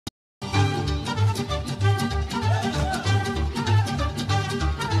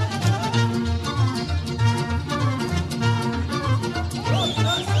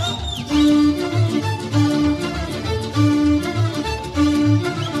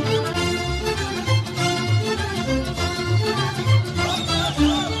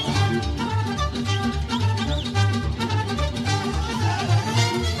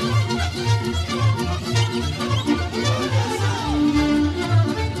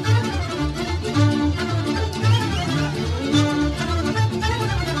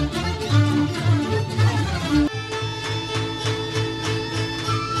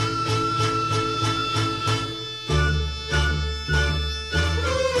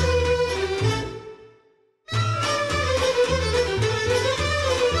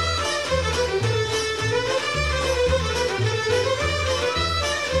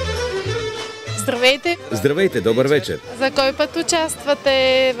Здравейте! Здравейте, добър вечер! За кой път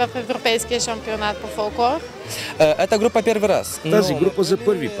участвате в Европейския шампионат по фолклор? Эта група е първи раз. Тази група за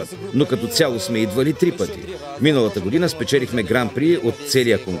първи път, но като цяло сме идвали 3 пъти. Миналата година спечелихме гран-при от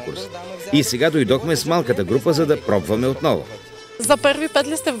целия конкурс. И сега дойдохме с малката група, за да пробваме отново. За първи път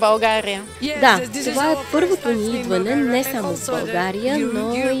ли сте в България? Да, това е първото ни идване не само в България,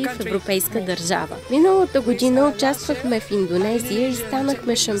 но и в европейска държава. Миналата година участвахме в Индонезия и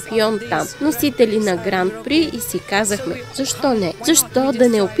станахме шампион там, носители на гран-при, и си казахме, защо не? Защо да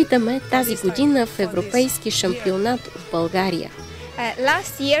не опитаме тази година в европейски шампионат в България?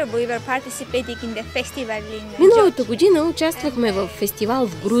 Миналата година участвахме в фестивал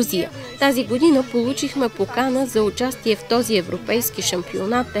в Грузия. Тази година получихме покана за участие в този европейски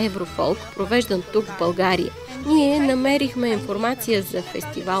шампионат EUROFOLK, провеждан тук в България. Ние намерихме информация за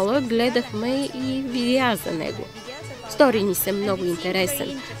фестивала, гледахме и видеа за него. Стори ни се много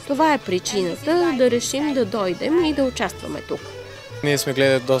интересен. Това е причината да решим да дойдем и да участваме тук. Ние сме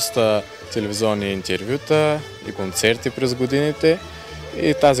гледали доста телевизионни интервюта и концерти през годините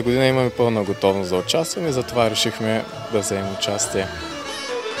и тази година имаме пълна готовност да участваме и затова решихме да вземем участие.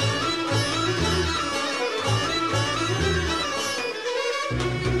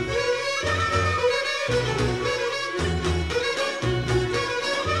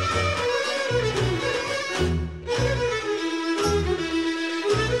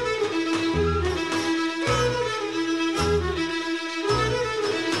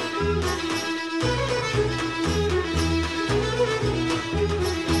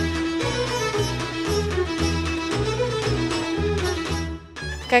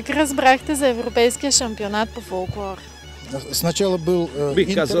 Как разбрахте за Европейския шампионат по фолклор?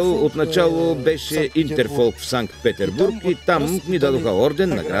 Бих казал, отначало беше Интерфолк в Санкт-Петербург и там ни дадоха орден,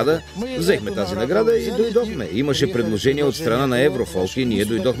 награда. Взехме тази награда и дойдохме. Имаше предложение от страна на Еврофолк и ние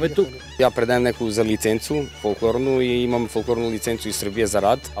дойдохме тук. Я предам няколко за лиценцо фолклорно и имам фолклорно лиценцо и в Сърбия за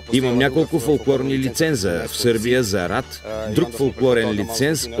рад. Имам няколко фолклорни лиценза в Сърбия за рад, друг фолклорен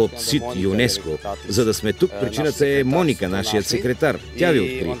лиценз от СИД ЮНЕСКО. За да сме тук, причината е Моника, нашият секретар. Тя ви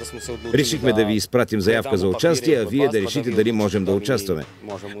откри. Решихме да ви изпратим заявка за участие, а вие да решите дали можем да участваме.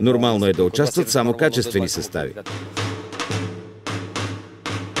 Нормално е да участват само качествени състави.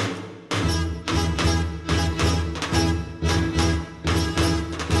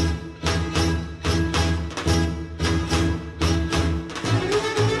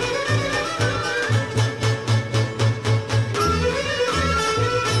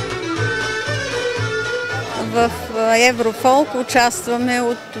 В Еврофолк участваме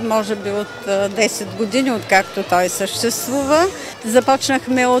може би от 10 години, откакто той съществува.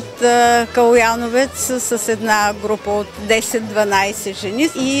 Започнахме от Калуяновец с една група от 10-12 жени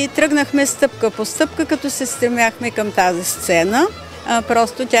и тръгнахме стъпка по стъпка, като се стремяхме към тази сцена.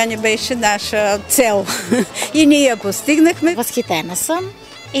 Просто тя не беше наша цел и ние я постигнахме. Възхитена съм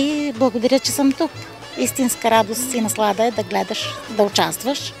и благодаря, че съм тук. Истинска радост и наслада е да гледаш, да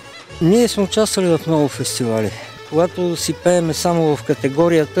участваш. Ние сме участвали в много фестивали. Когато си пееме само в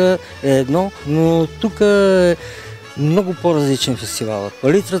категорията е едно, но тук е много по-различен фестивал.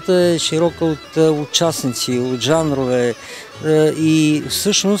 Палитрата е широка от участници, от жанрове и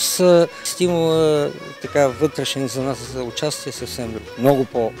всъщност стимула така вътрешен за нас за участие съвсем много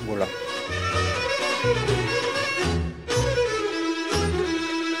по-голям.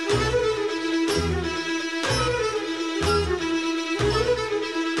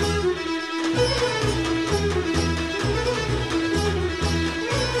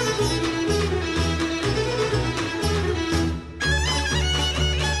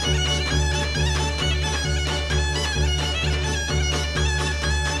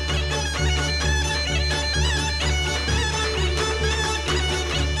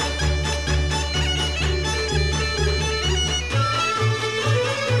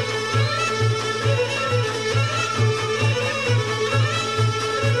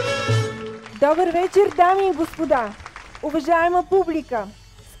 Добър вечер, дами и господа, уважаема публика,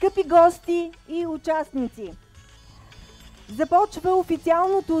 скъпи гости и участници! Започва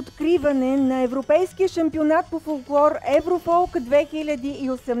официалното откриване на Европейския шампионат по фолклор EUROFOLK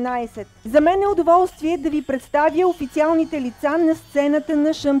 2018. За мен е удоволствие да ви представя официалните лица на сцената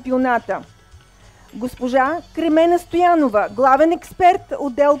на шампионата. Госпожа Кремена Стоянова, главен експерт,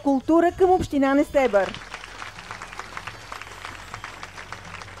 отдел култура към община Несебър.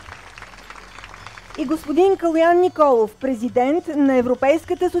 И господин Калуян Николов, президент на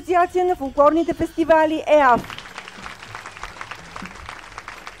Европейската асоциация на фолклорните фестивали ЕАФ.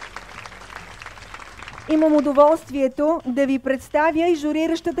 Имам удоволствието да ви представя и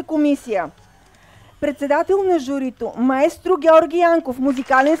журиращата комисия. Председател на журито, маестро Георги Янков,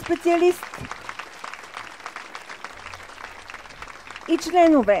 музикален специалист. и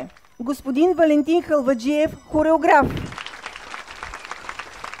членове. Господин Валентин Халваджиев, хореограф.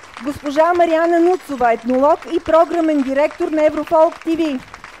 Госпожа Мариана Нуцова, етнолог и програмен директор на EUROFOLK TV.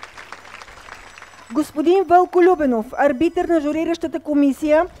 Господин Вълко Любенов, арбитър на журиращата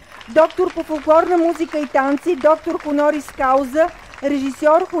комисия, доктор по фолклорна музика и танци, доктор хонорис кауза,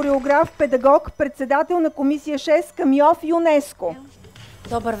 режисьор, хореограф, педагог, председател на комисия 6 към ЙОВ ЮНЕСКО.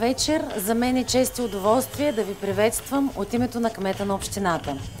 Добър вечер! За мен е чест и удоволствие да ви приветствам от името на кмета на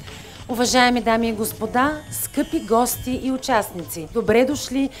общината. Уважаеми дами и господа, скъпи гости и участници, добре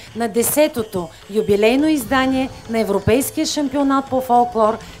дошли на 10-то юбилейно издание на Европейския шампионат по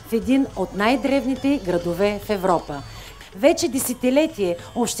фолклор в един от най-древните градове в Европа. Вече десетилетие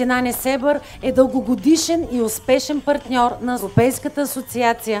община Несебър е дългогодишен и успешен партньор на Европейската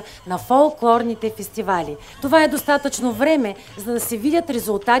асоциация на фолклорните фестивали. Това е достатъчно време, за да се видят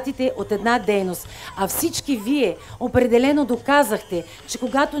резултатите от една дейност. А всички вие определено доказахте, че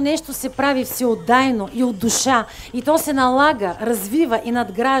когато нещо се прави всеотдайно и от душа, и то се налага, развива и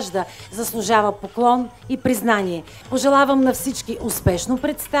надгражда, заслужава поклон и признание. Пожелавам на всички успешно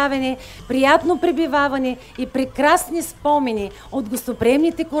представяне, приятно пребиваване и прекрасни спомени от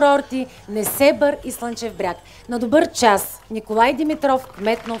гостоприемните курорти Несебър и Слънчев бряг. На добър час! Николай Димитров,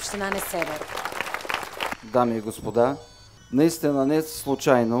 кмет на община Несебър. Дами и господа, наистина не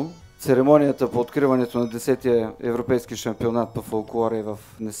случайно церемонията по откриването на 10-я Европейски шампионат по фолклор е в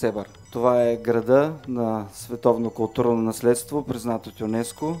Несебър. Това е града на световно културно наследство, признат от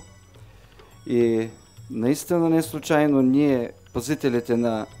ЮНЕСКО. И наистина не случайно ние, пазителите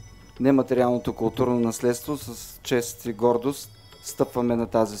на нематериалното културно наследство, с чест и гордост стъпваме на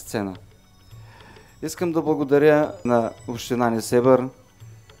тази сцена. Искам да благодаря на община Несебър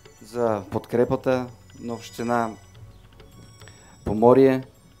за подкрепата, на община Поморие.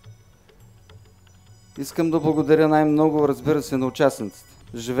 Искам да благодаря най-много, разбира се, на участниците.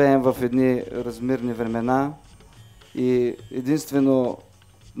 Живеем в едни размирни времена и единствено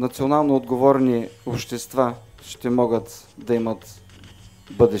национално отговорни общества ще могат да имат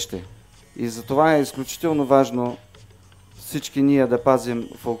бъдеще. И затова е изключително важно всички ние да пазим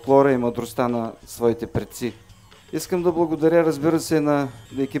фолклора и мъдростта на своите предци. Искам да благодаря, разбира се, на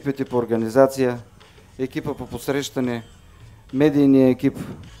екипите по организация, екипа по посрещане, медийния екип.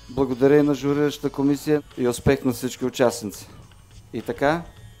 Благодаря и на журиращата комисия и успех на всички участници. И така,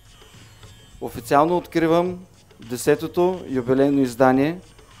 официално откривам 10-то юбилейно издание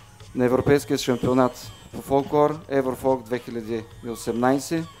на Европейския шампионат по фолклор EUROFOLK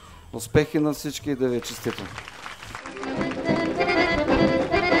 2018. Успехи на всички и да ви е честито!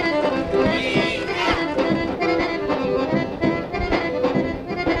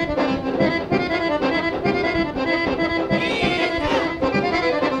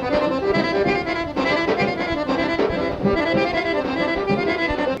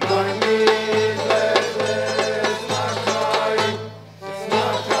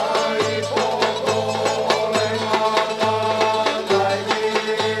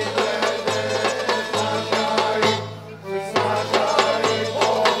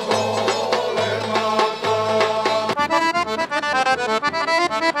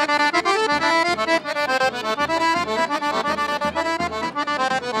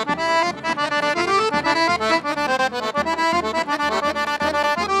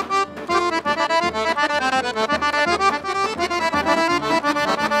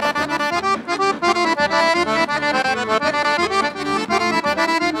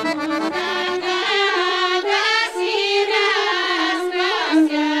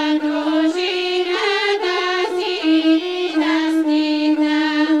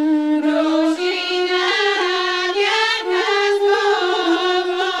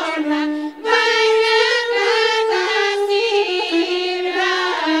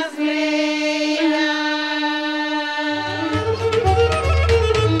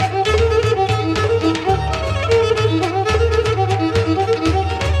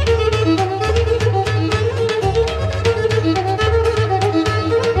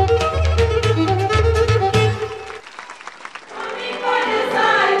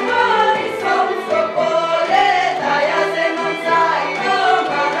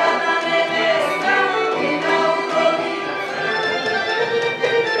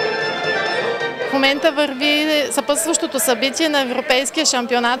 В момента върви съпътстващото събитие на Европейския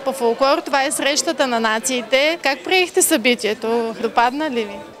шампионат по фолклор. Това е срещата на нациите. Как приехте събитието? Допадна ли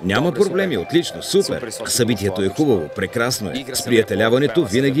ви? Няма проблеми, отлично, супер. Събитието е хубаво, прекрасно е. Сприятеляването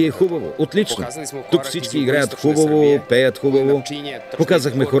винаги е хубаво, отлично. Тук всички играят хубаво, пеят хубаво.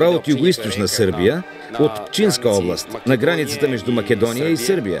 Показахме хора от югоизточна Сърбия, от Пчинска област, на границата между Македония и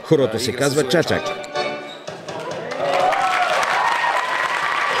Сърбия. Хорото се казва Чачак.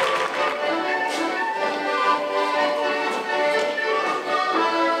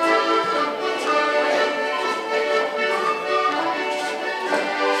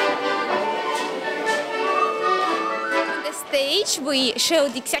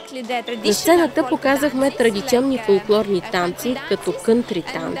 На сцената показахме традиционни фолклорни танци, като кънтри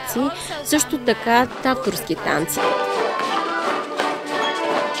танци, също така авторски танци.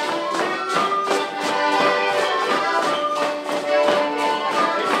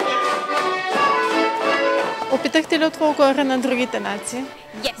 Опитахте ли от фолклора на другите нации?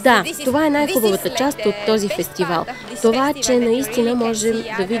 Да, това е най-хубавата част от този фестивал. Това, че наистина можем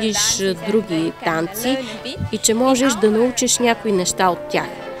да видиш други танци и че можеш да научиш някои неща от тях.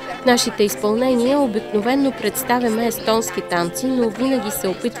 В нашите изпълнения обикновено представяме естонски танци, но винаги се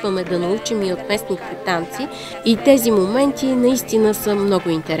опитваме да научим и от местните танци и тези моменти наистина са много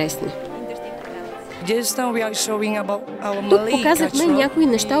интересни. Тук показахме някои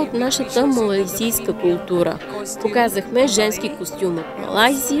неща от нашата малайзийска култура. Показахме женски костюм от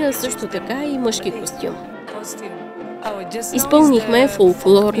Малайзия, също така и мъжки костюм. Изпълнихме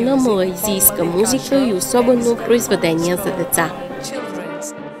фолклорна малайзийска музика и особено произведения за деца.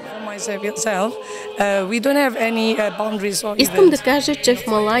 Искам да кажа, че в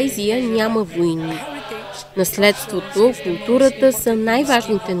Малайзия няма войни. Наследството, културата са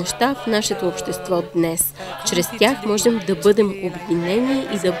най-важните неща в нашето общество днес. Чрез тях можем да бъдем обединени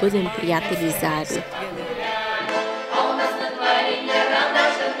и да бъдем приятели заедно.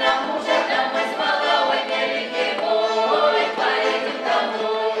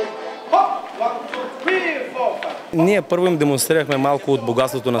 Ние първо им демонстрирахме малко от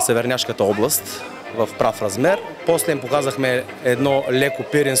богатството на Северняшката област в прав размер. После им показахме едно леко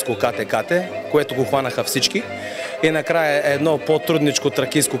пиринско кате-кате, което го хванаха всички. И накрая едно по-трудничко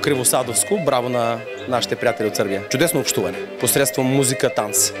тракийско кривосадовско. Браво на нашите приятели от Сърбия. Чудесно общуване, посредством музика,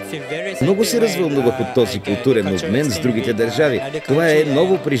 танц. Много се развълнувах от този културен обмен с другите държави. Това е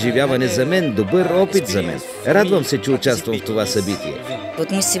ново преживяване за мен, добър опит за мен. Радвам се, че участвам в това събитие.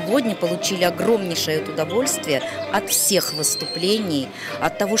 Вот мы сегодня получили огромнейшее удовольствие от всех выступлений,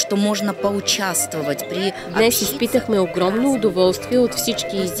 от того, что можно поучаствовать при... Днес изпитахме огромно удоволствие от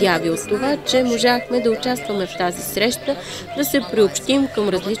всички изяви, от това, че можахме да участваме в тази среща, да се приобщим към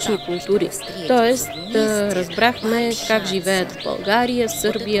различни култури. Тоест, да разбрахме как живеят в България,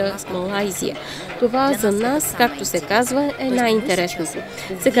 Сърбия, Малайзия. Това за нас, както се казва, е най-интересното.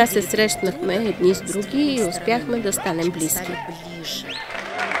 Сега се срещнахме едни с други и успяхме да станем близки.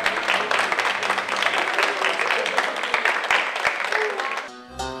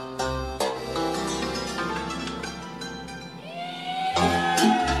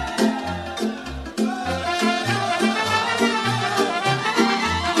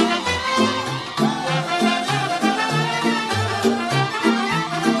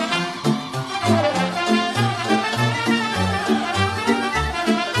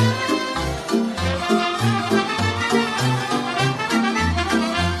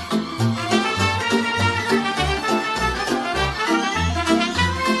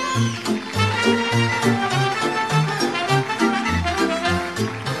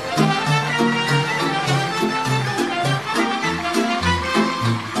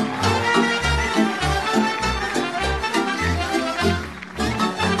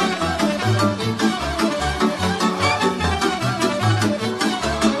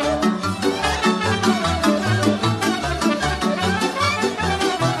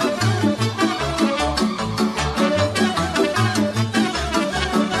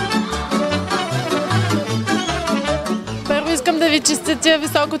 Да ви честитя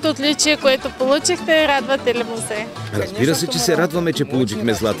високото отличие, което получихте. Радвате ли му се? Разбира се, че се радваме, че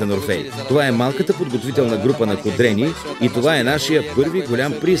получихме Златен Орфей. Това е малката подготвителна група на Кодрени и това е нашия първи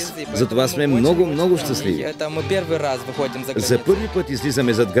голям приз. Затова сме много щастливи. За първи път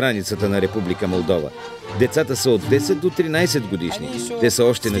излизаме зад границата на Република Молдова. Децата са от 10 до 13 годишни. Те са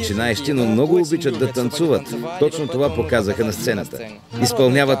още начинаещи, но много обичат да танцуват. Точно това показаха на сцената.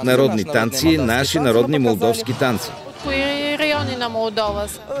 Изпълняват народни танци, наши народни молдовски танци. Кои райони на Молдова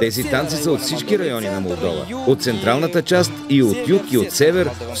са? Тези танци са от всички райони на Молдова. От централната част и от юг и от север,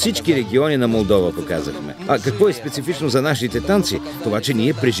 всички региони на Молдова показахме. А какво е специфично за нашите танци? Това, че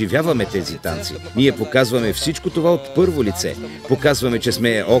ние преживяваме тези танци. Ние показваме всичко това от първо лице. Показваме, че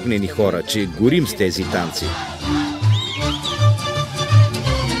сме огнени хора, че горим с тези танци.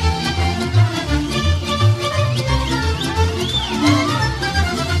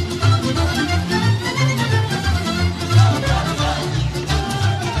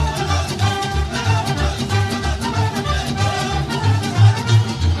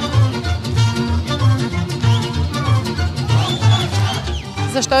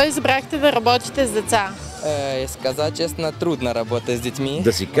 Защо избрахте да работите с деца?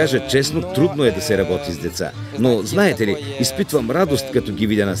 Да си кажа честно, трудно е да се работи с деца. Но знаете ли, изпитвам радост, като ги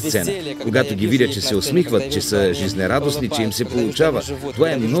видя на сцена. Когато ги видя, че се усмихват, че са жизнерадостни, че им се получава.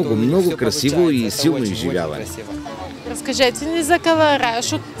 Това е много, много красиво и силно изживяване. Разкажете ни за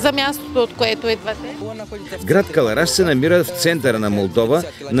Калараш, за мястото, от което идвате. Град Калараш се намира в центъра на Молдова,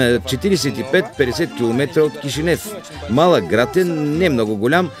 на 45-50 км от Кишинев. Малък град е, не много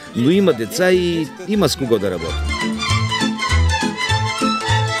голям, но има деца и има с кого да работи.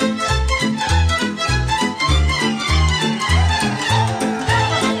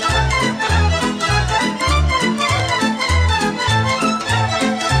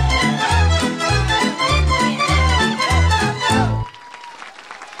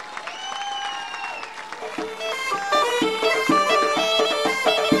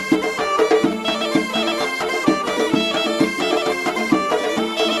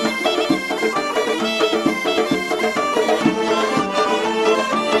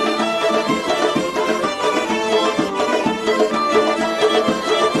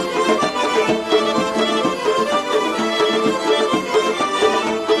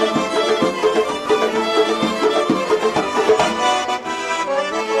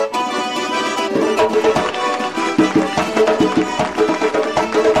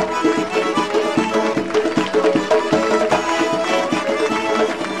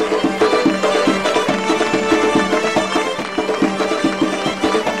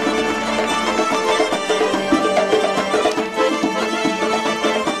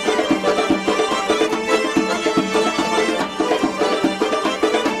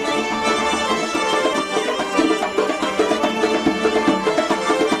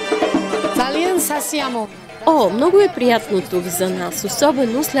 О, много е приятно тук за нас,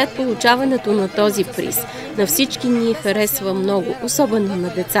 особено след получаването на този приз. На всички ни харесва много, особено на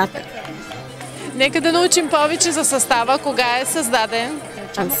децата. Нека да научим повече за състава, кога е създаден.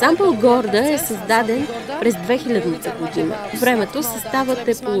 Ансамбъл Горда е създаден през 2000-та година. В времето съставът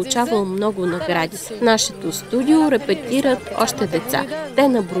е получавал много награди. В нашето студио репетират още деца. Те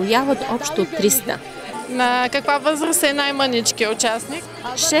наброяват общо 300. На каква възраст е най-мъничкият участник?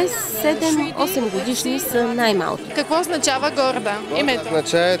 6, 7, 8 годишни са най-малки. Какво означава Горда? Името?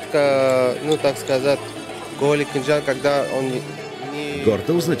 Означава, так сказать, голый кинжал, когда он...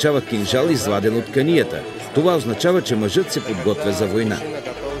 Горда означава кинжал, изваден от канията. Това означава, че мъжът се подготвя за война.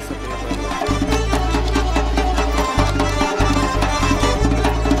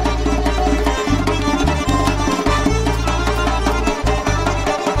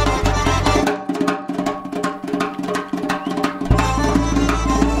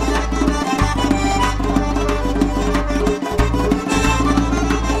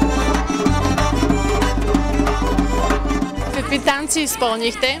 Какви танци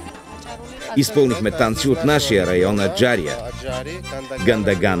изпълнихте? Изпълнихме танци от нашия район Аджария,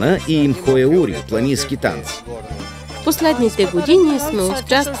 Гандагана и Мхоеури, планински танци. В последните години сме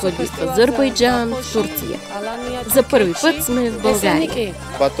участвали в Азербайджан, в Турция. За първи път сме в България.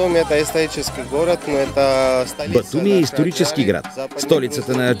 Батуми е исторически град,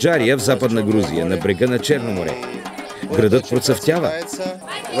 столицата на Аджария в Западна Грузия, на брега на Черно море. Градът процъфтява.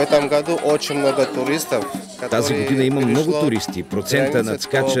 Тази година има много туристи. Процента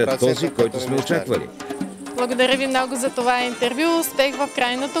надскача този, който сме очаквали. Благодаря ви много за това интервю. Успех в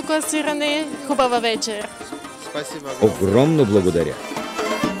крайното класиране. Хубава вечер. Огромно благодаря.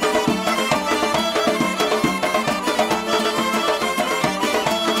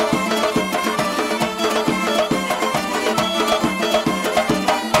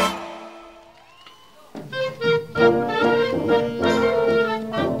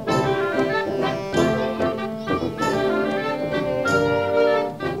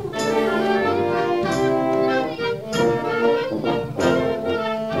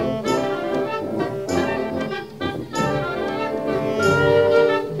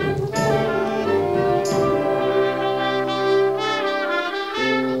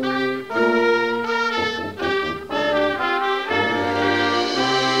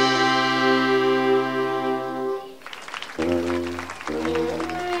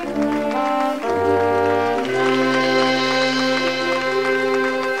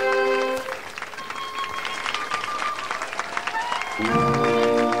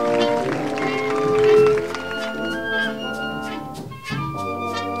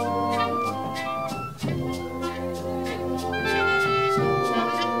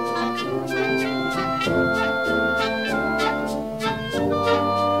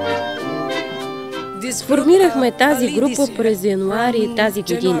 Сформирахме тази група през януари тази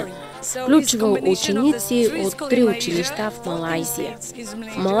година. Включва ученици от 3 училища в Малайзия.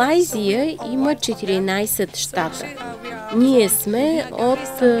 В Малайзия има 14 щата. Ние сме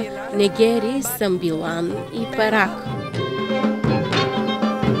от Негери, Самбилан и Парак.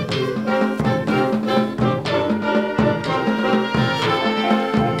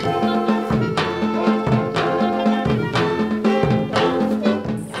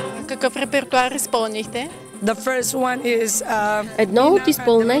 Какъв репертуар изпълнихте? Едно от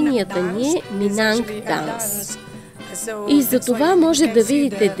изпълненията ни е Минанг данс. И за това може да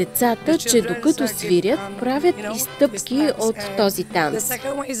видите децата, че докато свирят, правят и стъпки от този танц.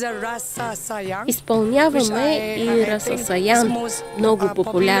 Изпълняваме и Расасаян, много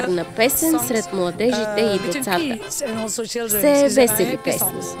популярна песен сред младежите и децата. Все весели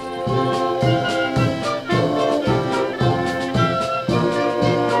песни.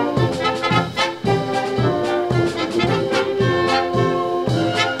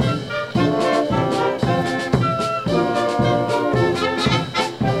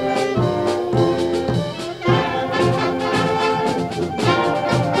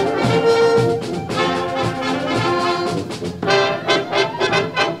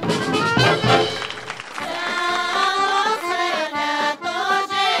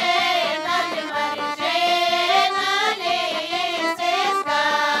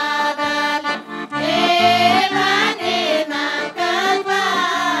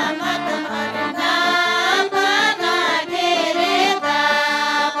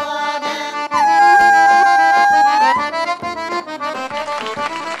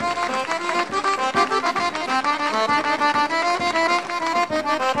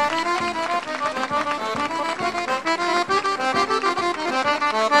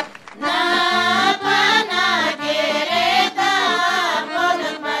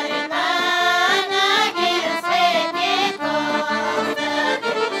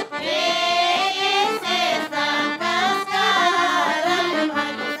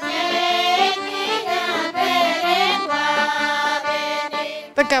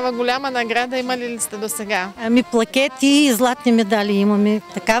 Такава голяма награда имали ли сте до сега? Плакети и златни медали имаме.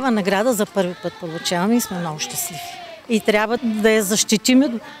 Такава награда за първи път получаваме и сме много щастливи. И трябва да я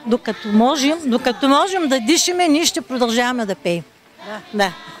защитим докато можем да дишаме, ние ще продължаваме да пеем.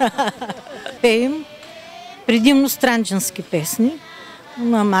 Да. Пеем предимно странджански песни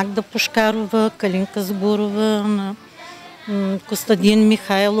на Магда Пушкарова, Калинка Сбурова, на Костадин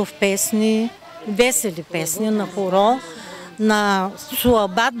Михайлов песни, весели песни на хоро, на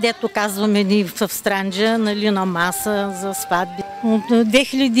Суабат, дето казваме ни в Странджа, нали, на маса за сватби. От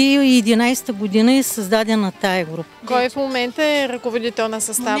 2011 година е създадена тая група. Кой в момента е ръководител на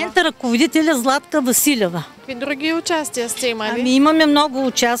състава? В момента ръководителя Златка Василева. Какви други участия сте имали? Имаме много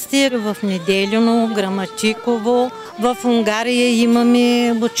участия в Неделино, Граматиково, в Унгария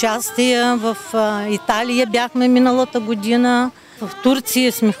имаме участия, в Италия бяхме миналата година, в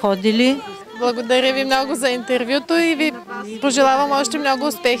Турция сме ходили. Благодаря ви много за интервюто и ви пожелавам още много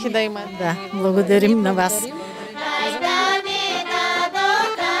успехи да имате. Да, благодарим на вас.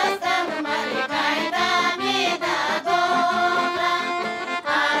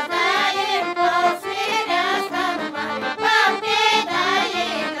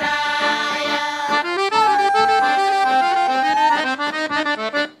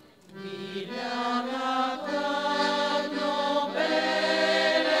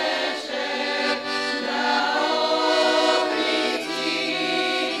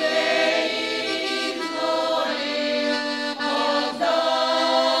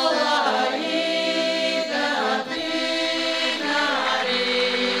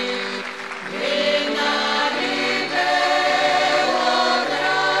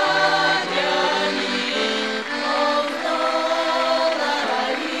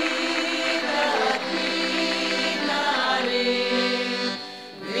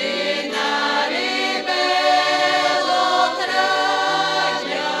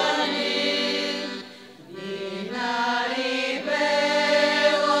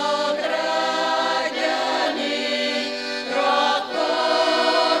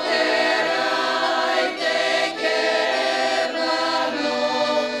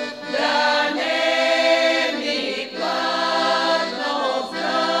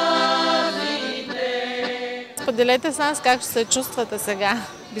 Споделете с нас как се чувствате сега.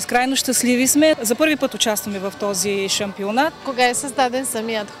 Безкрайно щастливи сме. За първи път участваме в този шампионат. Кога е създаден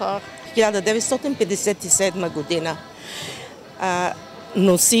самият хор? 1957 година.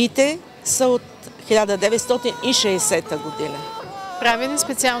 Носиите са от 1960 година. Правени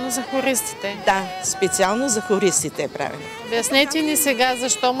специално за хористите? Да, специално за хористите е правено. Обяснете ни сега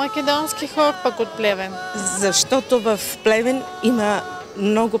защо македонски хор пък от Плевен? Защото в Плевен има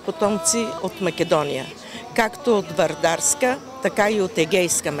много потомци от Македония, както от Вардарска, така и от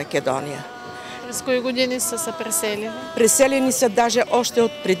Егейска Македония. През кои години са се преселили? Преселени са даже още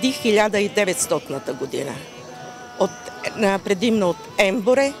от преди 1900 година. Предимно от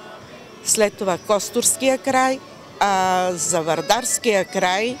Емборе, след това Костурския край, а за Вардарския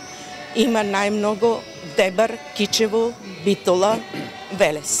край има най-много Дебър, Кичево, Битола,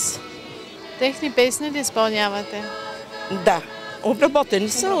 Велес. Техни песни ли изпълнявате? Да, обработени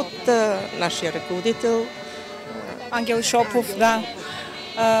са от нашия ръководител Ангел Шопов, да.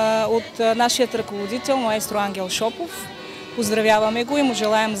 От нашият ръководител, маестро Ангел Шопов. Поздравяваме го и му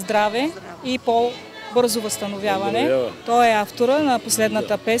желаем здраве и по-бързо възстановяване. Той е автора на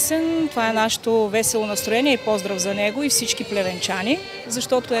последната песен. Това е нашето весело настроение и поздрав за него и всички плевенчани,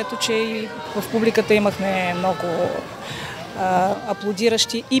 защото ето, че и в публиката имахме много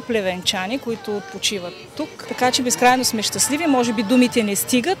аплодиращи и плевенчани, които отпочиват тук. Така че безкрайно сме щастливи. Може би думите не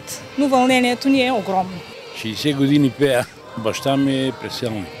стигат, но вълнението ни е огромно. 60 години пея. Баща ми е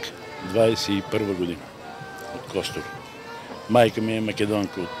преселник. 21 година от Костур. Майка ми е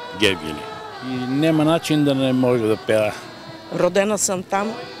македонка от Гевгели. И няма начин да не мога да пея. Родена съм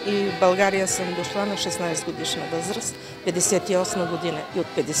там и в България съм дошла на 16 годишна възраст, 58 година. И от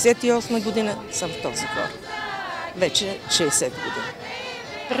 58 година съм в този хор. Вече 60 години.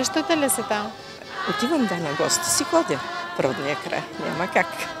 Връщате ли се там? Отивам да на гости си ходя в родния край. Няма как.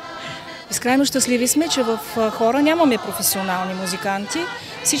 Безкрайно щастливи сме, че в хора нямаме професионални музиканти.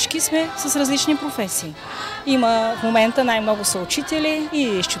 Всички сме с различни професии. Има в момента най-много са учители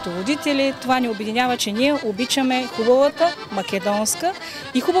и счетоводители. Това ни обединява, че ние обичаме хубавата македонска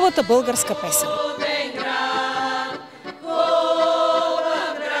и хубавата българска песен.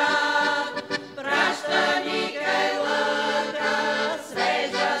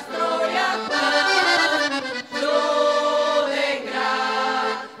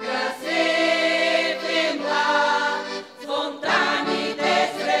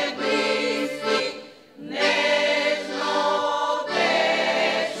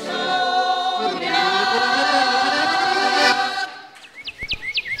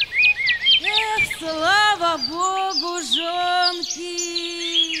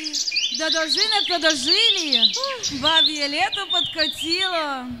 Подожили, бабье лето подкатило.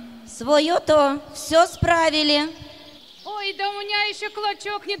 Свое-то все справили. Ой, да у меня еще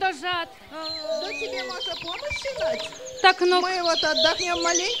клочок не дожат. Да тебе, Маша, помощь дать? Так, ну... Мы вот отдохнем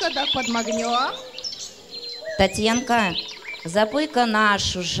маленько, так подмогнем. Татьянка, запой-ка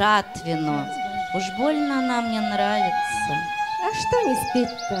нашу жатвину. Уж больно она мне нравится. А что не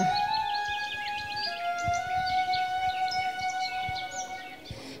спит-то?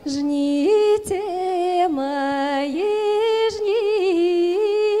 Жните мои,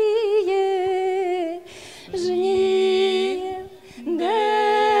 жние, жни, дорогие,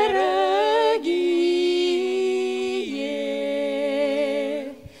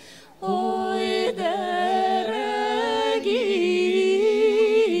 ой, дорогие,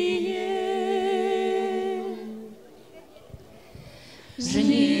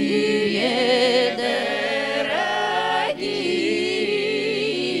 жние, дорогие,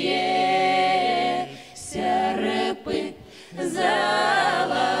 серпы золотые,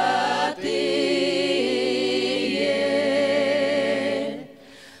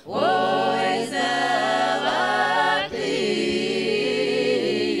 ой, золотые,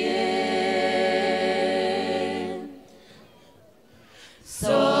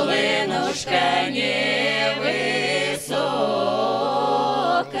 солнышко невысоко,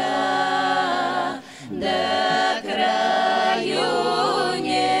 до краю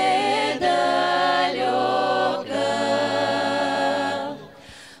недалеко,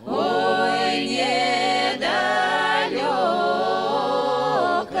 ой, недалеко,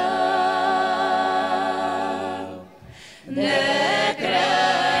 до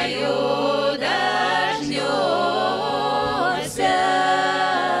краю дождемся,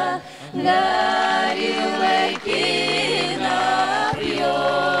 горилки напьемся.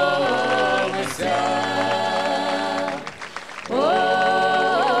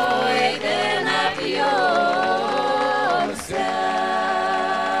 Ой, да напьемся.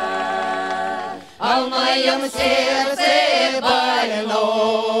 А в моем сердце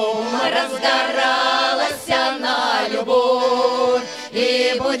больном разгоралась она любовь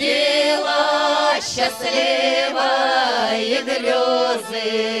и будила счастливые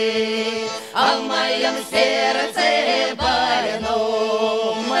грезы. А в моем сердце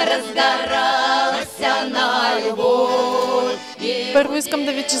больном разгоралась она любовь. Първо искам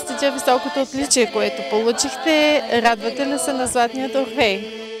да ви честитя високото отличие, което получихте. Радвате ли се на Златният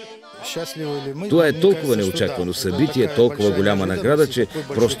Орфей? Това е толкова неочаквано събитие, толкова голяма награда, че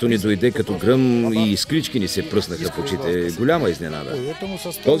просто ни дойде като гръм и искрички ни се пръснаха в очите. Голяма изненада.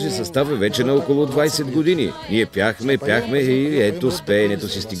 Този състав е вече на около 20 години. Ние пяхме и ето с пеенето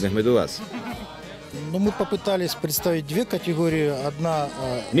си стигнахме до вас.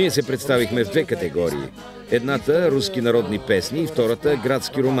 Ние се представихме в две категории. Едната – руски народни песни и втората –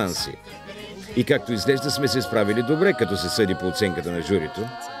 градски романси. И както изглежда сме се справили добре, като се съди по оценката на журито.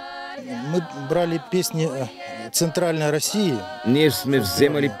 Ние сме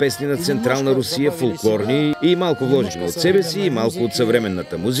вземали песни на Централна Русия, фолклорни, и малко вложихме от себе си, и малко от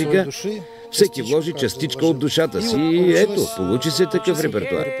съвременната музика. Всеки вложи частичка от душата си и ето, получи се такъв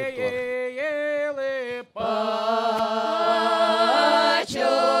репертуар.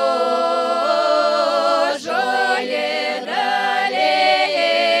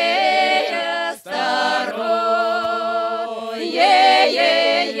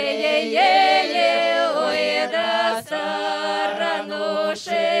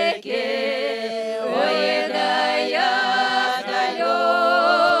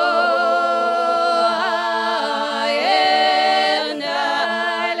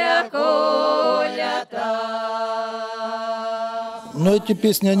 Но эти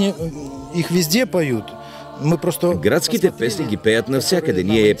песни, они их везде поют. Градските песни ги пеят навсякъде.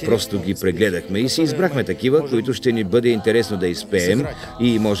 Ние просто ги прегледахме и си избрахме такива, които ще ни бъде интересно да изпеем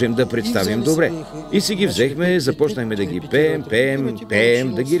и можем да представим добре. И си ги взехме, започнахме да ги пеем,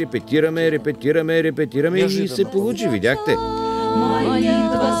 да ги репетираме и се получи, видяхте.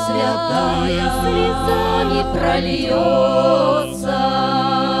 Молитва святая слезами прольется,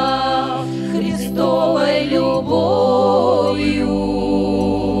 Христовой любовью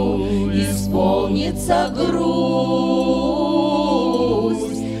исполнится грусть,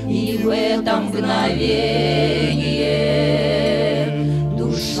 и в это мгновение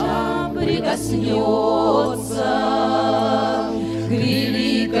душа прикоснется к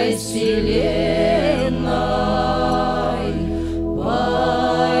великой вселенной.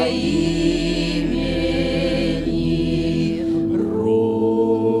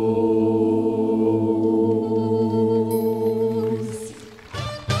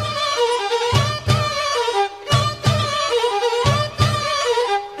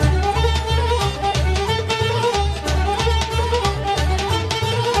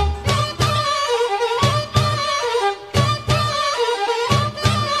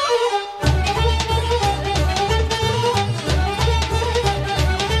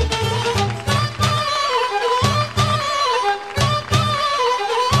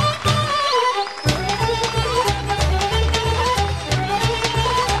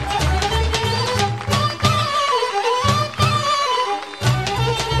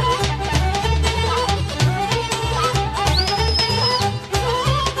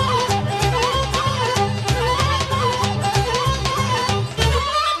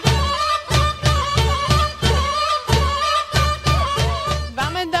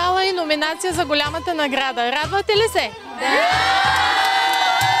 За голямата награда. Радвате ли се? Да!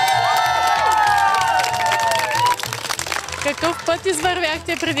 Какъв път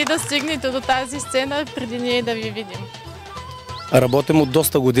извървяхте преди да стигнете до тази сцена, преди ние да ви видим? Работим от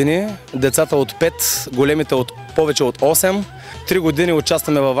доста години. Децата от 5, големите от повече от 8. 3 години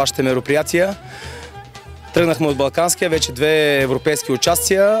участваме във вашите мероприятия. Тръгнахме от Балканския, вече 2 европейски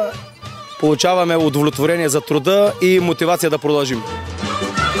участия. Получаваме удовлетворение за труда и мотивация да продължим.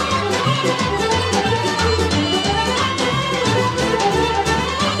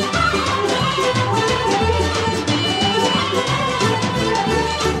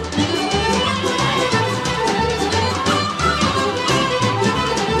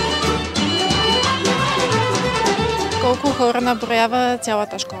 Колко хора наброява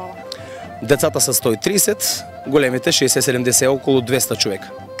цялата школа? Децата са 130, големите 60-70, около 200 човека.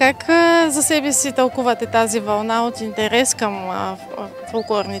 Как за себе си тълкувате тази вълна от интерес към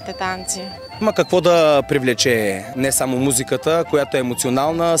фолклорните танци? Има какво да привлече не само музиката, която е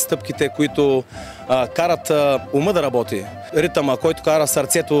емоционална, стъпките, които карат ума да работи, ритъма, който кара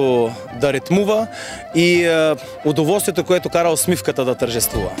сърцето да ритмува и удоволствието, което кара усмивката да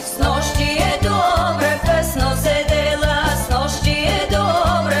тържествува.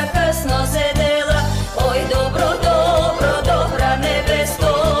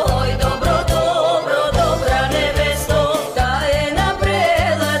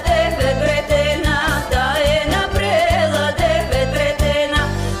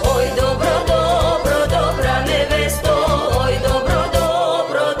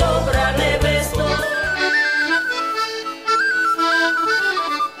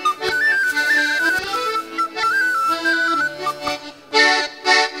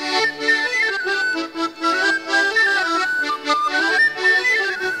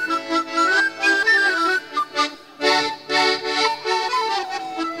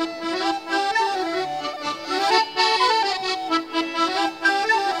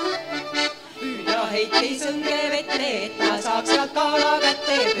 et ta saaks sealt kala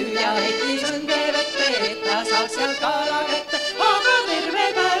kätte, püüa hetis õnge vette, et ta saaks sealt kala kätte. Aga terve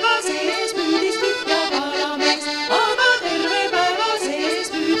päeva sees püüdis tükk ja kalamees, aga terve päeva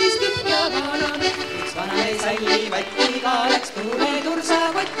sees püüdis tükk ja kalamees. Üks vanamees hallivatiga läks turule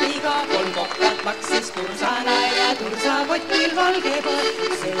tursakotiga, 3 kokkat maksis tursana ja tursakotil valge põld.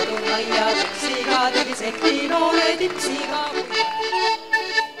 See turvaia tüksiga tegi sekti noole tipsiga.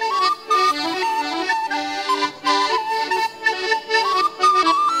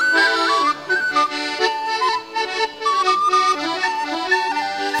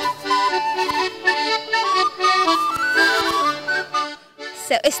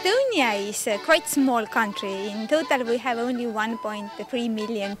 So Estonia is a quite small country. In total we have only 1.3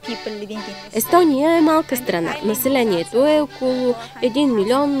 million people living in Estonia. Естония е малка страна. Населението е около 1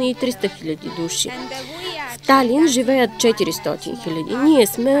 милион и 300 хиляди души. В Талин живеят 400 хиляди. Ние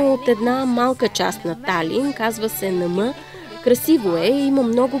сме от една малка част на Талин, казва се Нама. Красиво е, има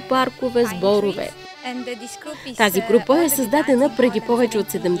много паркове с борове. Тази група е създадена преди повече от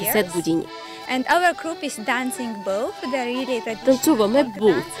 70 години. Танцуваме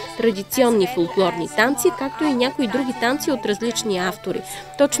бул, традиционни фолклорни танци, както и някои други танци от различни автори.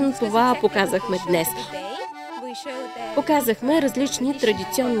 Точно това показахме днес. Показахме различни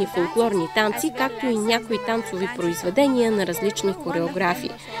традиционни фолклорни танци, както и някои танцови произведения на различни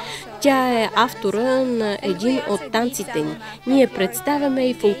хореографии. Тя е автора на един от танците ни. Ние представяме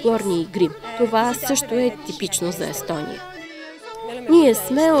и фолклорни игри. Това също е типично за Естония. Ние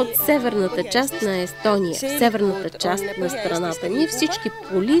сме от северната част на Естония. В северната част на страната ни всички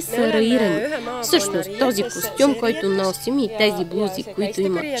поли са раирани. Всъщност този костюм, който носим, и тези блузи, които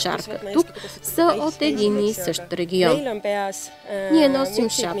имат шарка тук, са от един и същ регион. Ние носим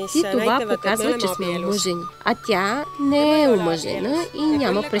шапки, това показва, че сме омъжени. А тя не е омъжена и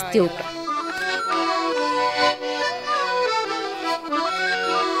няма престилка.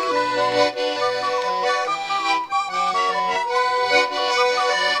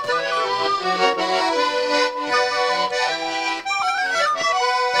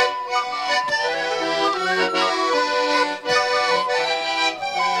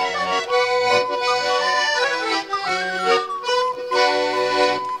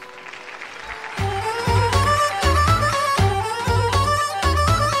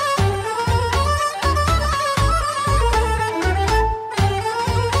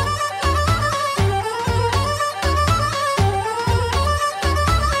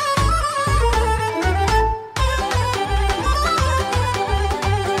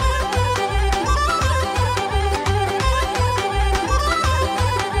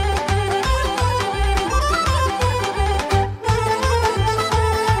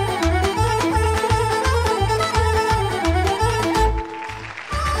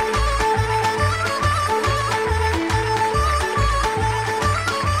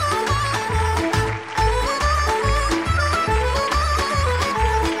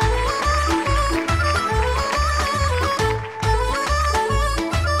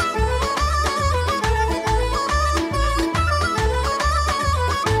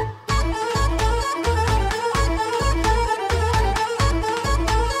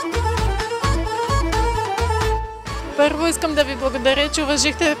 Първо искам да ви благодаря, че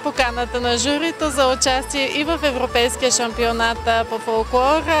уважихте поканата на журито за участие и в Европейския шампионат по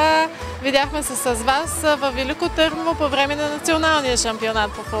фолклор. Видяхме се с вас във Велико Търново по време на националния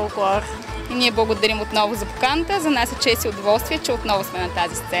шампионат по фолклор. И ние благодарим отново за поканата. За нас е чест и удоволствие, че отново сме на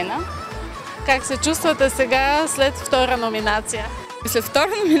тази сцена. Как се чувствате сега след втора номинация? След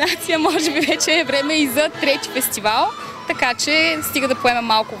втора номинация може би вече е време и за трети фестивал, така че стига да поемем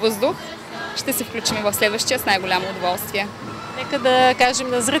малко въздух. Ще се включим в следващия с най-голямо удоволствие. Нека да кажем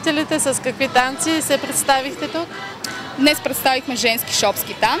на зрителите с какви танци се представихте тук. Днес представихме женски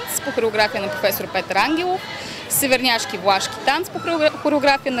шопски танц по хореография на професор Петър Ангелов, северняшки влашки танц по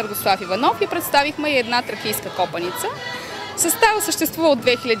хореография на Радослав Иванов и представихме и една тракийска копаница. Състава съществува от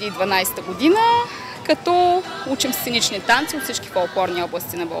 2012 година, като учим сценични танци от всички фолклорни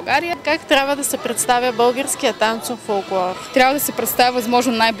области на България. Как трябва да се представя българския танцов фолклор? Трябва да се представя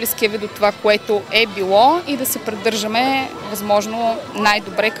възможно най-близкия вид от това, което е било и да се придържаме възможно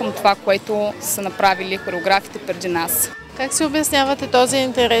най-добре към това, което са направили хореографите преди нас. Как си обяснявате този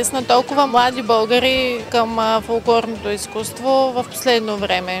интерес на толкова млади българи към фолклорното изкуство в последно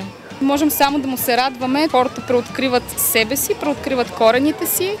време? Можем само да му се радваме. Хората преоткриват себе си, преоткриват корените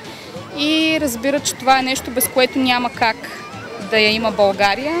си и разбират, че това е нещо, без което няма как да я има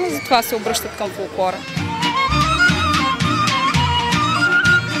България, затова се обръщат към фолклора.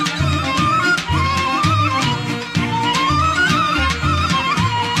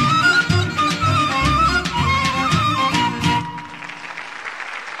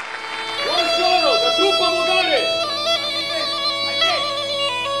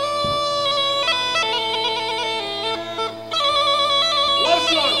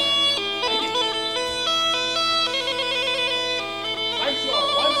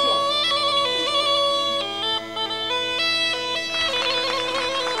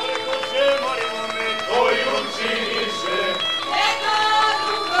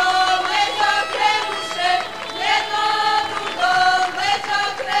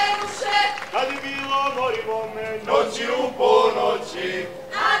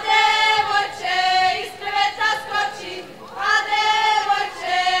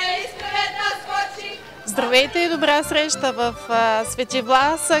 Здравейте и добра среща в Свети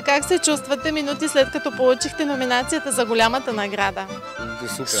Влас. Как се чувствате минути след като получихте номинацията за голямата награда?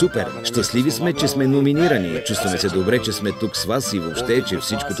 Супер! Щастливи сме, че сме номинирани. Чувстваме се добре, че сме тук с вас и въобще, че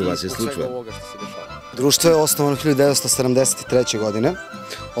всичко това се случва. Дружество е основано в 1973 година.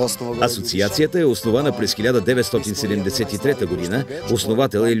 Асоциацията е основана през 1973 година.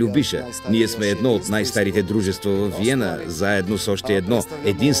 Основател е Любиша. Ние сме едно от най-старите дружества в Виена, заедно с още едно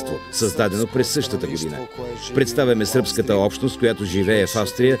единство, създадено през същата година. Представяме сръбската общност, която живее в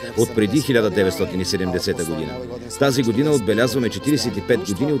Австрия от преди 1970 година. Тази година отбелязваме 45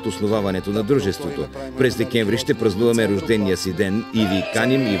 години от основаването на дружеството. През декември ще празнуваме рождения си ден и ви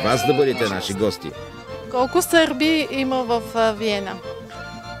каним и вас да бъдете наши гости. Колко сърби има в Виена?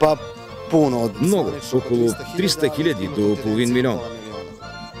 Много, около 300 хиляди до половин милион.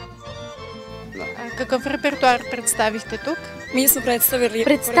 Какъв репертуар представихте тук?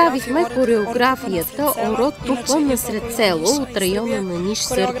 Представихме хореографията Ород Тупа насред село от района на Ниш,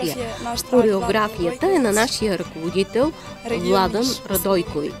 Сърбия. Хореографията е на нашия ръководител Владан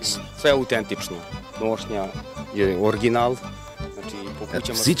Радойкович. Sve je autentično. Nošnja je original.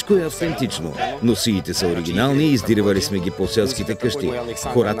 Всичко е автентично. Носиите са оригинални, издирвали сме ги по селските къщи.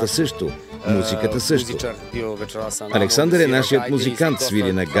 Хората също, музиката също. Александър е нашият музикант,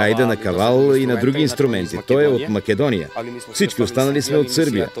 свири на гайда, на кавал и на други инструменти. Той е от Македония. Всички останали сме от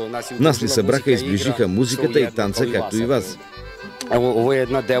Сърбия. Нас ни събраха и сближиха музиката и танца, както и вас. Ovo je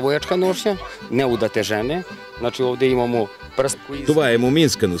jedna devoječka nošnja, neudate žene. Znači ovdje imamo prst. Това е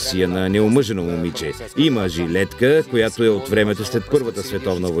моминска носия на неомъжено момиче. Има жилетка, която е от времето след Първата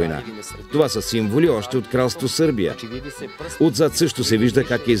световна война. Това са символи още от кралство Сърбия. Отзад също се вижда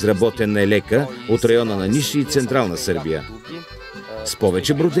как е изработен елека от района на Ниш и Централна Сърбия. С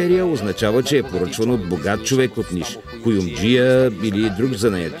повече бродерия означава, че е поръчван от богат човек от Ниш, куюмджия или друг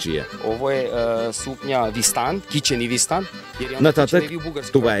занаятчия. Нататък,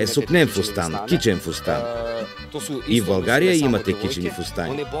 това е сукнен фустан, кичен фустан. И в България имате кичени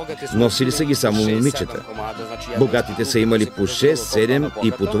фустани. Носили са ги само момичета. Богатите са имали по 6, 7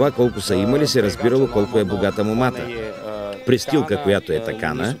 и по това колко са имали се разбирало колко е богата момата. Престилка, която е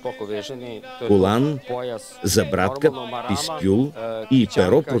такана, колан, забратка, пискюл и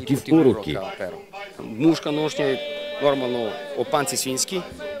перо против уроки. Мушка нощня е нормално опанци свински.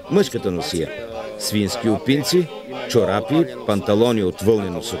 Мъжката носия – свински опинци, чорапи, панталони от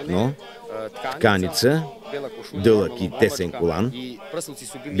вълнено сукно, тканица, дълъг и тесен колан,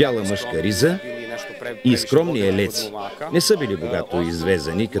 бяла мъжка риза и скромни елеци. Не са били богато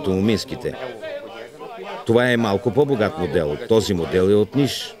извезани като моминските. Това е малко по-богат модел. Този модел е от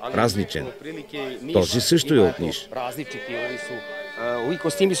Ниш, празничен. Този също е от Ниш.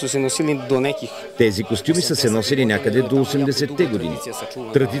 Тези костюми са се носили някъде до 80-те години.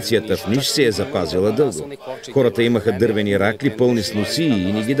 Традицията в Ниш се е запазила дълго. Хората имаха дървени ракли, пълни с носи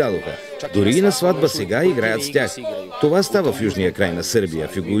и ни ги дадоха. Дори и на сватба сега играят с тях. Това става в южния край на Сърбия,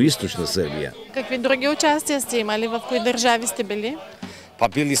 в югоизточна Сърбия. Какви други участия сте имали? В кои държави сте били? Pa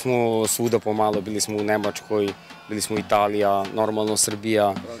bili smo svuda pomalo, bili smo u Nemačkoj, bili smo Italija, normalno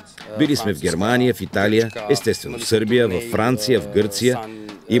Srbija. Били сме в Германия, в Италия, естествено в Сърбия, в Франция, в Гърция.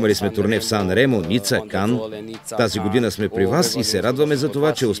 Имали сме турне в Сан Ремо, Ница, Кан. Тази година сме при вас и се радваме за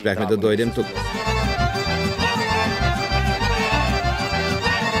това, че успяхме да дойдем тук.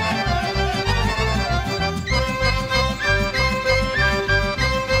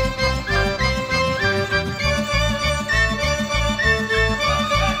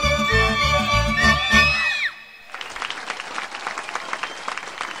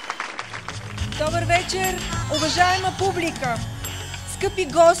 Добър вечер, уважаема публика, скъпи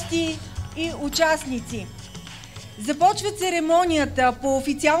гости и участници! Започва церемонията по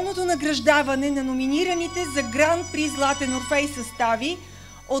официалното награждаване на номинираните за Гран-при Златен Орфей състави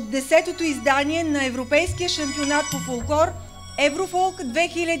от 10-то издание на Европейския шампионат по фолклор EUROFOLK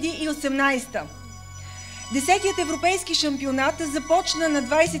 2018. 10-тият европейски шампионат започна на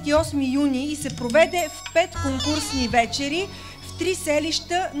 28 юни и се проведе в 5 конкурсни вечери в 3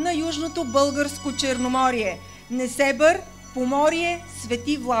 селища на Южното българско Черноморие – Несебър, Поморие,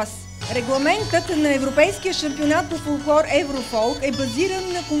 Свети Влас. Регламентът на Европейския шампионат по фолклор EUROFOLK е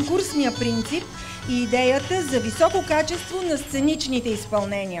базиран на конкурсния принцип и идеята за високо качество на сценичните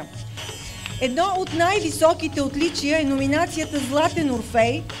изпълнения. Едно от най-високите отличия е номинацията Златен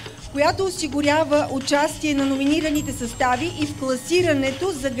Орфей, която осигурява участие на номинираните състави и в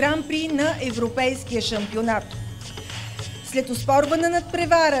класирането за Гран-при на Европейския шампионат. След оспорвана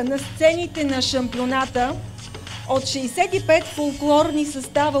надпревара на сцените на шампионата, От 65 фолклорни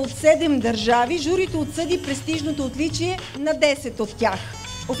състава от 7 държави, журито отсъди престижното отличие на 10 от тях.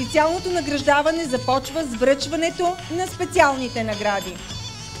 Официалното награждаване започва с връчването на специалните награди.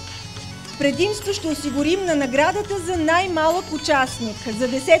 Предимство ще осигурим на наградата за най-малък участник. За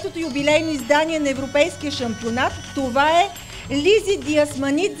 10-то юбилейно издание на Европейския шампионат това е Лизи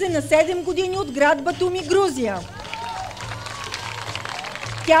Диасманидзе на 7 години от град Батуми, Грузия.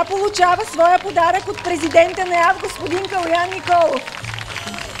 Тя получава своя подарък от президента на ЕАФ, господин Калоян Николов.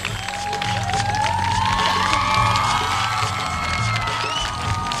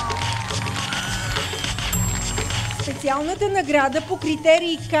 Специалната награда по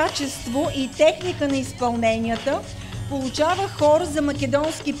критерии качество и техника на изпълненията получава хор за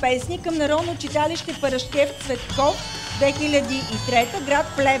македонски песни към Народно читалище Парашкев Цветков 2003, град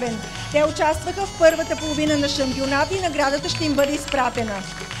Плевен. Те участваха в първата половина на шампионата и наградата ще им бъде изпратена.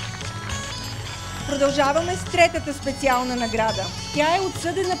 Продължаваме с третата специална награда. Тя е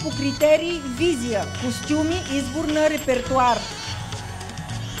отсъдена по критерии визия, костюми, избор на репертуар.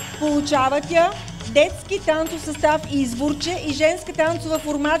 Получава тя детски танцов състав Изворче и женска танцова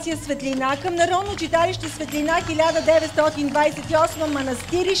формация Светлина към Народно читалище Светлина 1928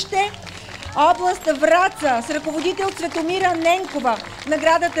 Манастирище, област Враца, с ръководител Цветомира Ненкова.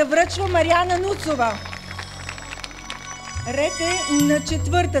 Наградата връчва Мариана Нуцова. Ред е на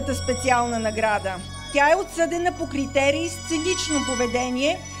четвъртата специална награда. Тя е отсъдена по критерии сценично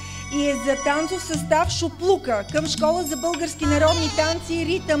поведение и е за танцов състав Шоплука към Школа за български народни танци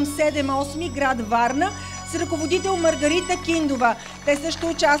Ритъм 7-8, град Варна, с ръководител Маргарита Киндова. Те също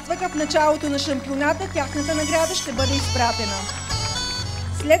участваха в началото на шампионата, тяхната награда ще бъде изпратена.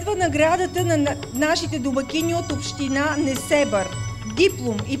 Следва наградата на нашите домакини от община Несебър.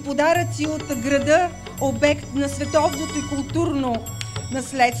 Диплом и подаръци от града, обект на световното и културно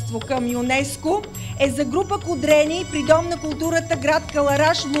наследство към ЮНЕСКО, е за група Кодрени при Дом на културата град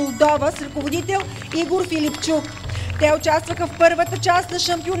Калараш, Молдова, с ръководител Игор Филипчук. Те участваха в първата част на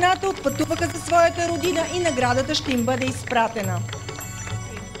шампионата, отпътуваха за своята родина и наградата ще им бъде изпратена.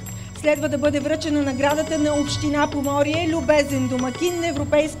 Следва да бъде връчена наградата на община Поморие, любезен домакин на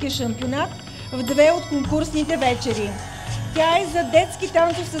Европейския шампионат в две от конкурсните вечери. Тя е за детски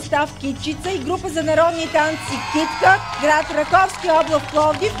танцов състав Китчица и група за народни танци Китка, град Раковски, област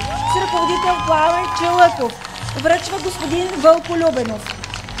Пловдив, с ръководител Пламен Челъков. Връчва господин Вълко Любенов.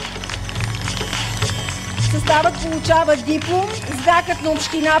 Съставът получава диплом, знакът на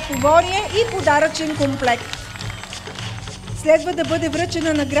община Поморие и подаръчен комплект. Следва да бъде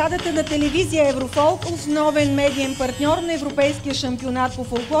връчена наградата на телевизия Еврофолк, основен медиен партньор на Европейския шампионат по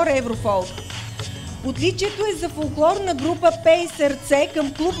фолклор Еврофолк. Отличието е за фолклорна група Пей сърце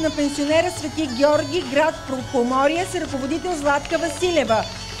към клуб на пенсионера Свети Георги, град Поморие, с ръководител Златка Василева.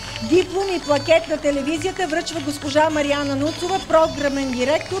 Диплом и плакет на телевизията връчва госпожа Мариана Нуцова, програмен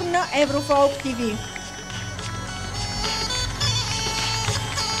директор на Еврофолк ТВ.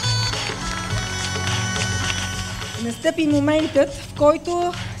 Настъпи моментът, в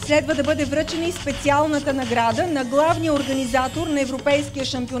който следва да бъде връчена и специалната награда на главния организатор на Европейския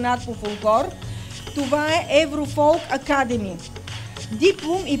шампионат по фолклор. Това е Еврофолк Академи.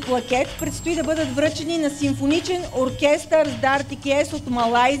 Диплом и плакет предстои да бъдат връчени на симфоничен оркестър с Дартикес от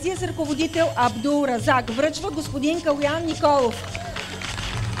Малайзия с ръководител Абдул Разак. Връчва господин Калоян Николов.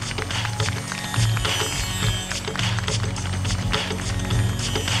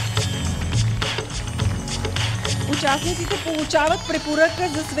 Участниците получават препоръка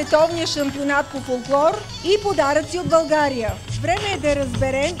за световния шампионат по фолклор и подаръци от България. Време е да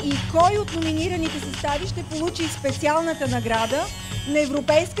разберем и кой от номинираните състави ще получи специалната награда на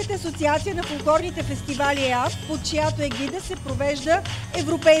Европейската асоциация на фолклорните фестивали ЕАФ, под чиято егида се провежда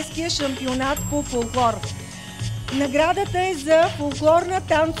Европейския шампионат по фолклор. Наградата е за фолклорна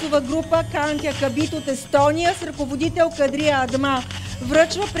танцова група Кантя Кабит от Естония с ръководител Кадрия Адма.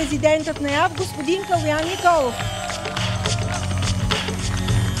 Връчва президентът на ЕАФ господин Калоян Николов.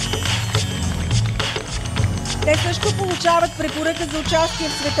 Те също получават препоръка за участие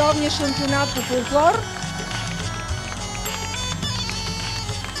в световния шампионат по фолклор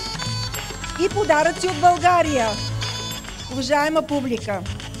и подаръци от България. Уважаема публика,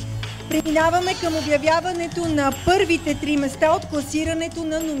 преминаваме към обявяването на първите 3 места от класирането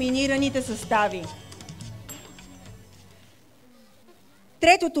на номинираните състави.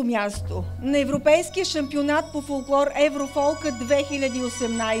 Третото място на Европейския шампионат по фолклор Еврофолка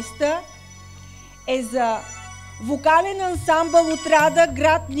 2018 е за вокален ансамбъл от Рада,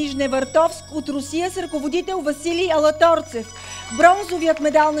 град Нижневартовск от Русия с ръководител Василий Алаторцев. Бронзовият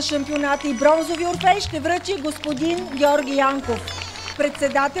медал на шампионата и бронзови орфей ще връчи господин Георги Янков,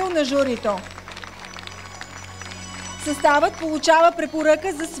 председател на журито. Съставът получава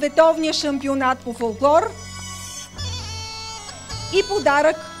препоръка за световния шампионат по фолклор и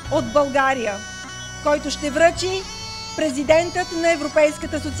подарък от България, който ще връчи президентът на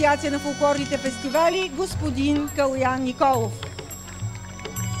Европейската асоциация на фолклорните фестивали господин Калоян Николов.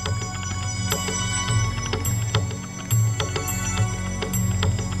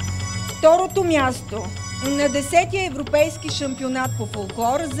 Второто място на 10-я европейски шампионат по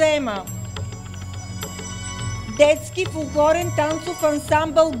фолклор заема детски фолклорен танцов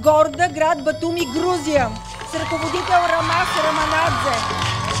ансамбъл Горда, град Батуми, Грузия, с ръководител Рамас Раманадзе.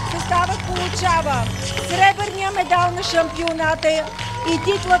 Съставът получава сребърния медал на шампионата и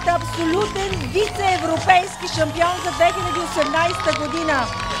титлата абсолютен вице-европейски шампион за 2018 година.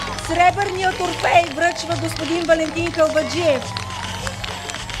 Сребърният трофей връчва господин Валентин Калбаджиев.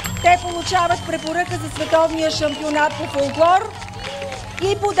 Те получават препоръка за световния шампионат по фолклор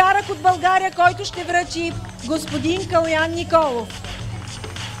и подарък от България, който ще връчи господин Калоян Николов.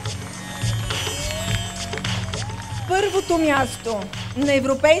 Първото място на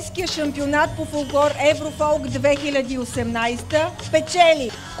Европейския шампионат по фолклор Еврофолк 2018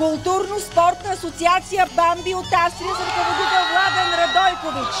 печели Културно-спортна асоциация Бамби от Австрия с ръководител Владен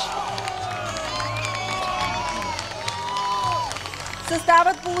Радойкович.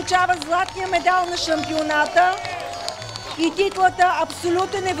 Съставът получава златния медал на шампионата и титлата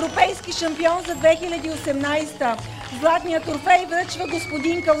абсолютен европейски шампион за 2018. Златният трофей връчва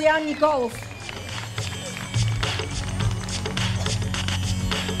господин Калоян Николов.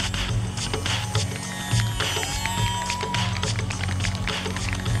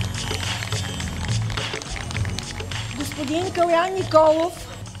 Господин Калоян Николов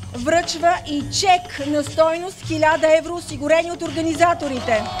връчва и чек на стойност 1000 евро, осигурени от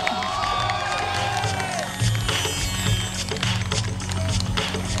организаторите.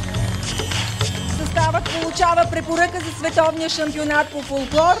 Съставът получава препоръка за световния шампионат по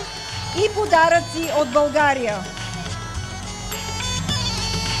фолклор и подаръци от България.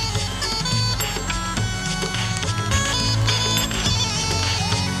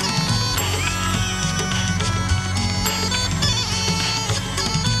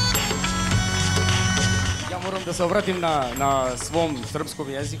 Да се обратим на свом српском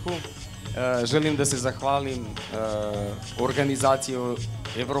јазику. Желим да се захвалим организација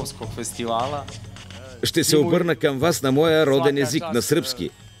Европскog фестивала. Ще се обърна към вас на моя роден език, на сръбски.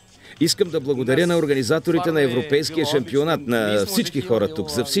 Искам да благодаря на организаторите на Европейския шампионат, на всички хора тук,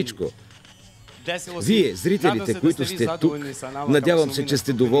 за всичко. Вие, зрителите, които сте тук, надявам се, че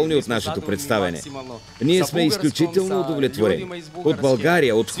сте доволни от нашето представяне. Ние сме изключително удовлетворени. От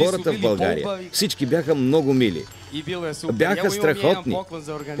България, от хората в България. Всички бяха много мили. Бяха страхотни.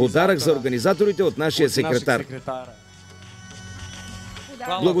 Подарък за организаторите от нашия секретар.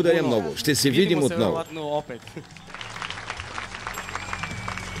 Благодаря много. Ще се видим отново.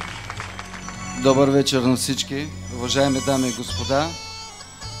 Добър вечер на всички, уважаеми дами и господа,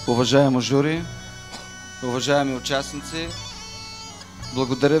 уважаемо жури, уважаеми участници.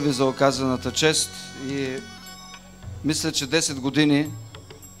 Благодаря ви за оказаната чест и мисля, че 10 години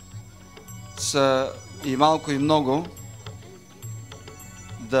са и малко и много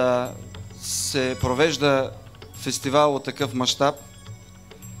да се провежда фестивал от такъв мащаб.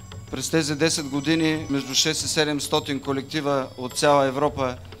 През тези 10 години между 6 и 700 колектива от цяла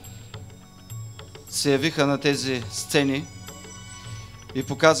Европа се явиха на тези сцени и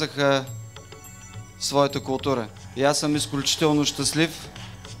показаха своята култура. И аз съм изключително щастлив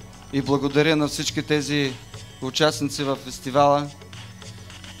и благодаря на всички тези участници в фестивала,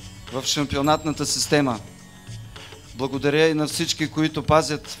 в шампионатната система. Благодаря и на всички, които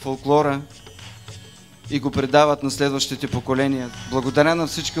пазят фолклора и го предават на следващите поколения. Благодаря на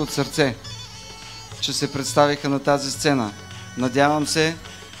всички от сърце, че се представиха на тази сцена. Надявам се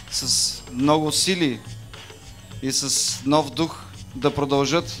с много сили и с нов дух да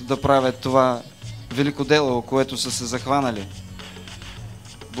продължат да правят това велико дело, което са се захванали.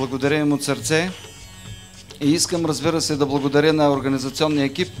 Благодаря им от сърце и искам, разбира се, да благодаря на организационния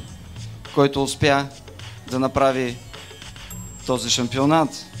екип, който успя да направи този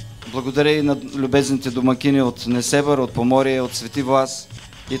шампионат. Благодаря и на любезните домакини от Несебър, от Поморие, от Свети Влас.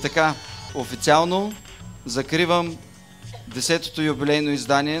 И така, официално закривам 10-то юбилейно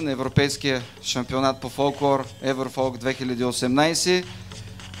издание на Европейския шампионат по фолклор Еврофолк 2018.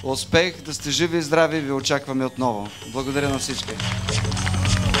 Успех, да сте живи и здрави, ви очакваме отново. Благодаря на всички.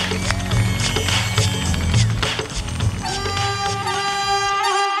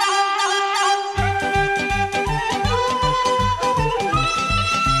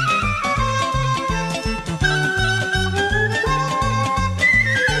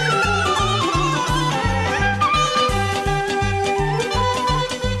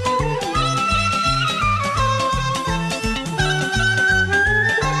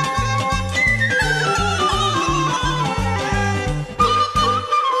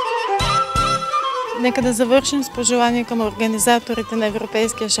 Нека да завършим с пожелание към организаторите на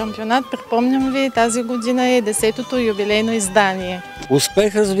Европейския шампионат. Припомням ви, тази година е 10-то юбилейно издание.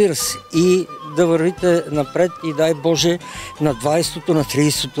 Успех, разбира се, и да вървите напред и дай Боже на 20-то, на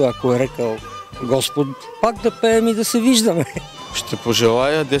 30-то, ако е рекал Господ, пак да пеем и да се виждаме. Ще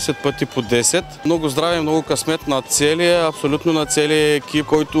пожелая 10 пъти по 10. Много здраве и много късмет на целия, абсолютно на целия екип,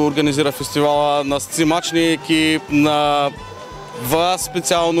 който организира фестивала, на сценичния екип, на вас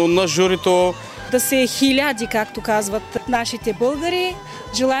специално, на журито. Да се хиляди, както казват нашите българи.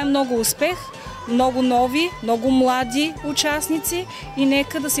 Желаем много успех, много нови, много млади участници и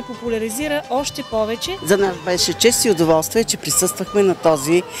нека да се популяризира още повече. За нас беше чест и удоволствие, че присъствахме на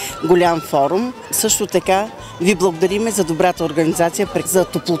този голям форум. Също така ви благодариме за добрата организация, за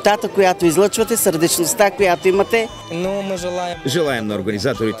топлотата, която излъчвате, сърдечността, която имате. Желаем на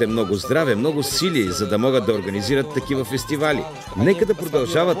организаторите много здраве, много сили, за да могат да организират такива фестивали. Нека да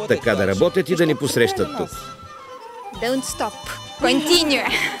продължават така да работят и да ни посрещат тук. Don't stop. Continue.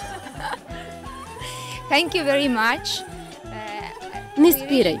 Thank you very much. Не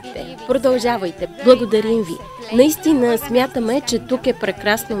спирайте, продължавайте, благодарим ви. Наистина смятаме, че тук е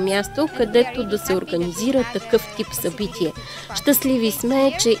прекрасно място, където да се организира такъв тип събитие. Щастливи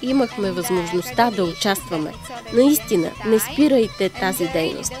сме, че имахме възможността да участваме. Наистина, не спирайте тази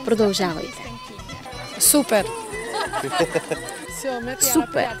дейност, продължавайте. Супер!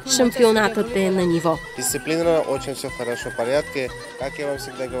 Супер! Шампионатът е на ниво. Дисциплинирано, очень все хорошо в порядке. Как я вам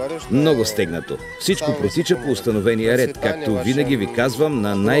всегда говорю, что... Много стегнато. Всичко протича по установения ред, както винаги ви казвам,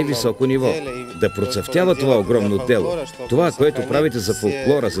 на най-високо ниво. Да процъфтява това огромно дело. Това, което правите за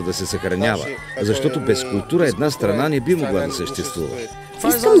фолклора, за да се съхранява. Защото без култура една страна не би могла да съществува.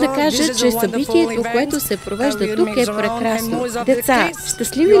 Искам да кажа, че събитието, което се провежда тук, е прекрасно. Деца,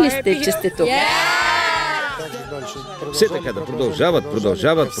 щастливи ли сте, че сте тук? Все така да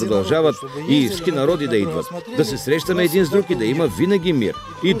продължават и ски народи да идват. Да се срещаме един с друг и да има винаги мир.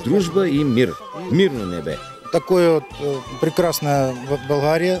 И дружба, и мир. Мирно небе. Такова прекрасна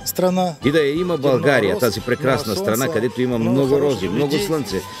България страна. И да я има България, тази прекрасна страна, където има много рози, много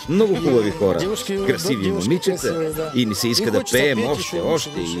слънце, много хубави хора, красиви момичета и ни се иска да пеем още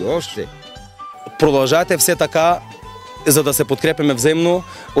и още. Продължайте все така, за да се подкрепяме взаимно.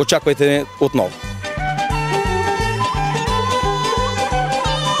 Очаквайте отново.